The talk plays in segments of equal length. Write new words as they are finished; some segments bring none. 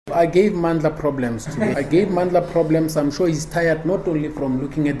I gave Mandla problems today. I gave Mandla problems. I'm sure he's tired not only from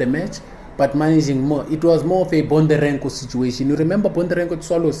looking at the match, but managing more. It was more of a Bondarenko situation. You remember Bondarenko at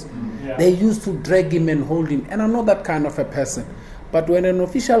Swallows? Yeah. They used to drag him and hold him. And I'm not that kind of a person. But when an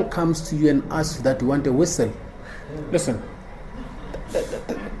official comes to you and asks you that you want a whistle, listen,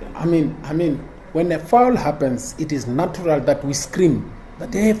 I mean, when a foul happens, it is natural that we scream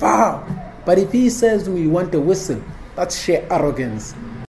that, hey, foul. But if he says we want a whistle, that's sheer arrogance.